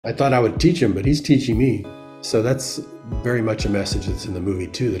I thought I would teach him, but he's teaching me. So that's very much a message that's in the movie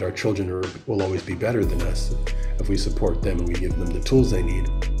too, that our children will always be better than us if we support them and we give them the tools they need.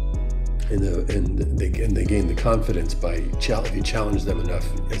 And they gain the confidence by, if you challenge them enough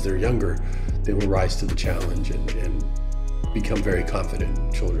as they're younger, they will rise to the challenge and become very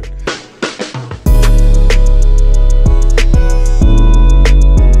confident children.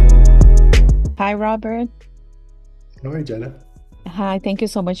 Hi, Robert. All right, Jana. Hi, thank you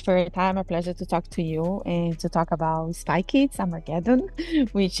so much for your time. A pleasure to talk to you and to talk about Spy Kids, Armageddon,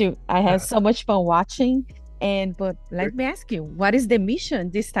 I have so much fun watching. But let me ask you, what is the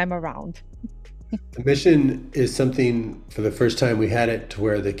mission this time around? The mission is something, for the first time we had it to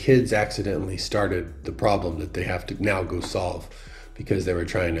where the kids accidentally started the problem that they have to now go solve because they were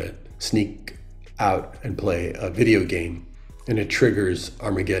trying to sneak out and play a video game, and it triggers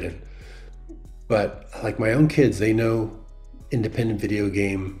Armageddon. But like my own kids, they know independent video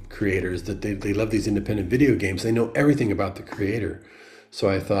game creators, that they love these independent video games. They know everything about the creator. So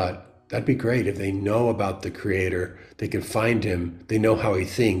I thought that'd be great if they know about the creator, they can find him, they know how he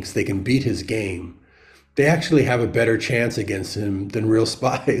thinks, they can beat his game. They actually have a better chance against him than real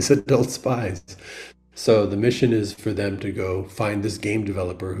spies, adult spies. So the mission is for them to go find this game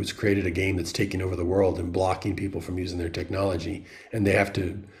developer who's created a game that's taking over the world and blocking people from using their technology. And they have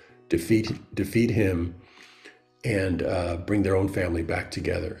to defeat him and bring their own family back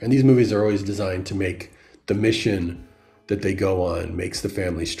together. And these movies are always designed to make the mission that they go on makes the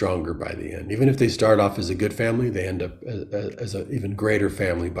family stronger by the end. Even if they start off as a good family, they end up as an even greater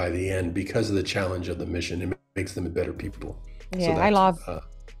family by the end because of the challenge of the mission. It makes them better people. So Yeah, I that's love.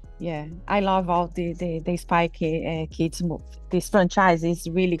 Yeah, I love all the Kids move. This franchise is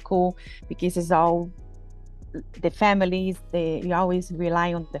really cool because it's all the families. You always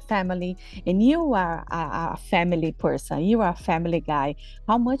rely on the family, and you are a family person. You are a family guy.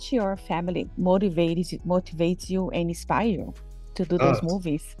 How much your family motivates you and inspire you to do uh, those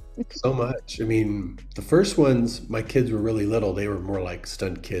movies? so much. I mean, the first ones, my kids were really little. They were more like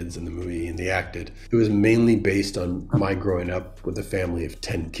stunt kids in the movie, and they acted. It was mainly based on my growing up with a family of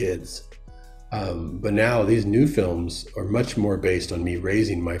 10 kids. But now these new films are much more based on me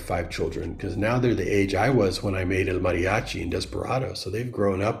raising my 5 children, because now they're the age I was when I made El Mariachi and Desperado. So they've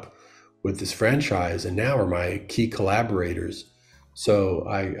grown up with this franchise and now are my key collaborators. So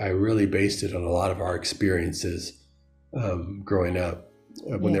I really based it on a lot of our experiences growing up,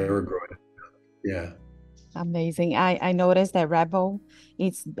 when they Yeah, were growing up. Yeah. amazing. I noticed that Rebel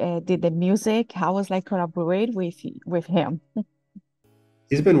it's did the music. How was like collaborate with him?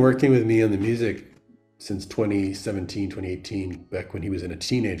 He's been working with me on the music since 2017, 2018, back when he was in a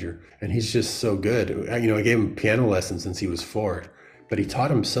teenager. And he's just so good. I gave him piano lessons since he was 4, but he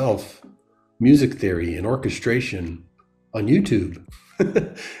taught himself music theory and orchestration on YouTube.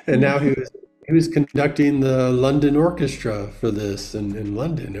 And now he was conducting the London Orchestra for this in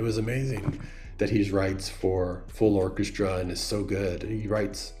London. It was amazing that he writes for full orchestra and is so good. He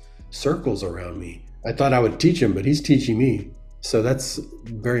writes circles around me. I thought I would teach him, but he's teaching me. So that's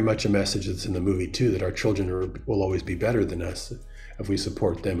very much a message that's in the movie too, that our children will always be better than us if we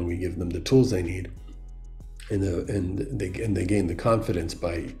support them and we give them the tools they need. And they gain the confidence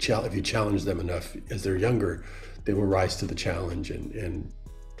by, if you challenge them enough as they're younger, they will rise to the challenge and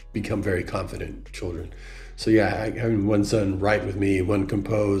become very confident children. So yeah, having one son write with me, one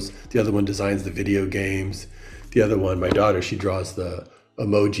compose, the other one designs the video games, the other one, my daughter, she draws the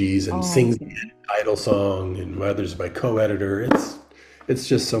emojis and Oh, sings the okay. title song, and my other's my co-editor. It's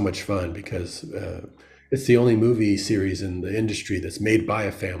just so much fun because it's the only movie series in the industry that's made by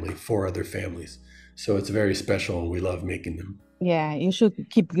a family for other families. So it's very special, and we love making them. Yeah, you should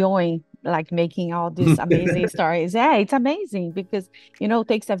keep going, like making all these amazing stories. Yeah, it's amazing because it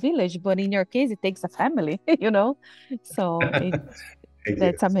takes a village, but in your case, it takes a family, So Thank you.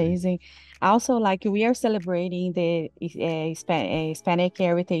 that's amazing. Also, like we are celebrating the Hispanic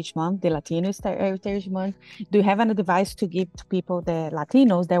Heritage Month, the Heritage Month. Do you have any advice to give to people, the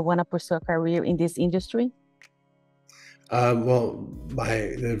Latinos that want to pursue a career in this industry? Well,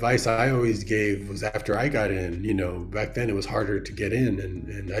 the advice I always gave was after I got in. Back then it was harder to get in,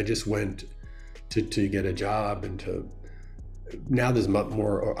 and I just went to get a job, and now there's much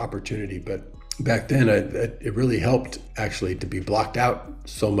more opportunity. But back then, it really helped actually to be blocked out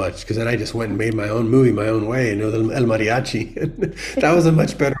so much, because then I just went and made my own movie my own way, El Mariachi. That was a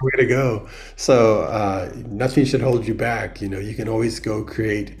much better way to go. So nothing should hold you back. You can always go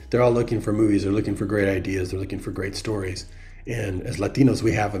create. They're all looking for movies. They're looking for great ideas. They're looking for great stories. And as Latinos,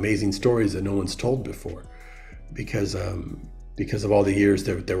 we have amazing stories that no one's told before, because of all the years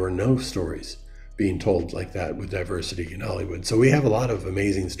there were no stories being told like that with diversity in Hollywood. So we have a lot of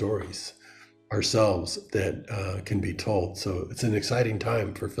amazing stories ourselves that can be told. So it's an exciting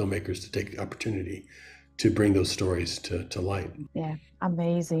time for filmmakers to take the opportunity to bring those stories to light. Yeah,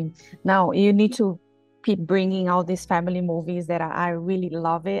 amazing. Now you need to keep bringing all these family movies that I really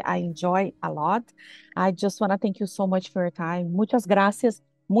love it. I enjoy a lot. I just want to thank you so much for your time. Muchas gracias.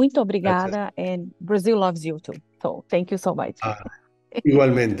 Muito That's it. obrigada. And Brazil loves you too. So thank you so much.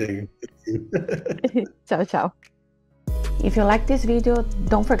 Igualmente. Ciao, ciao. If you like this video,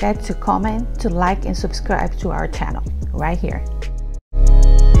 don't forget to comment, to like, and subscribe to our channel right here.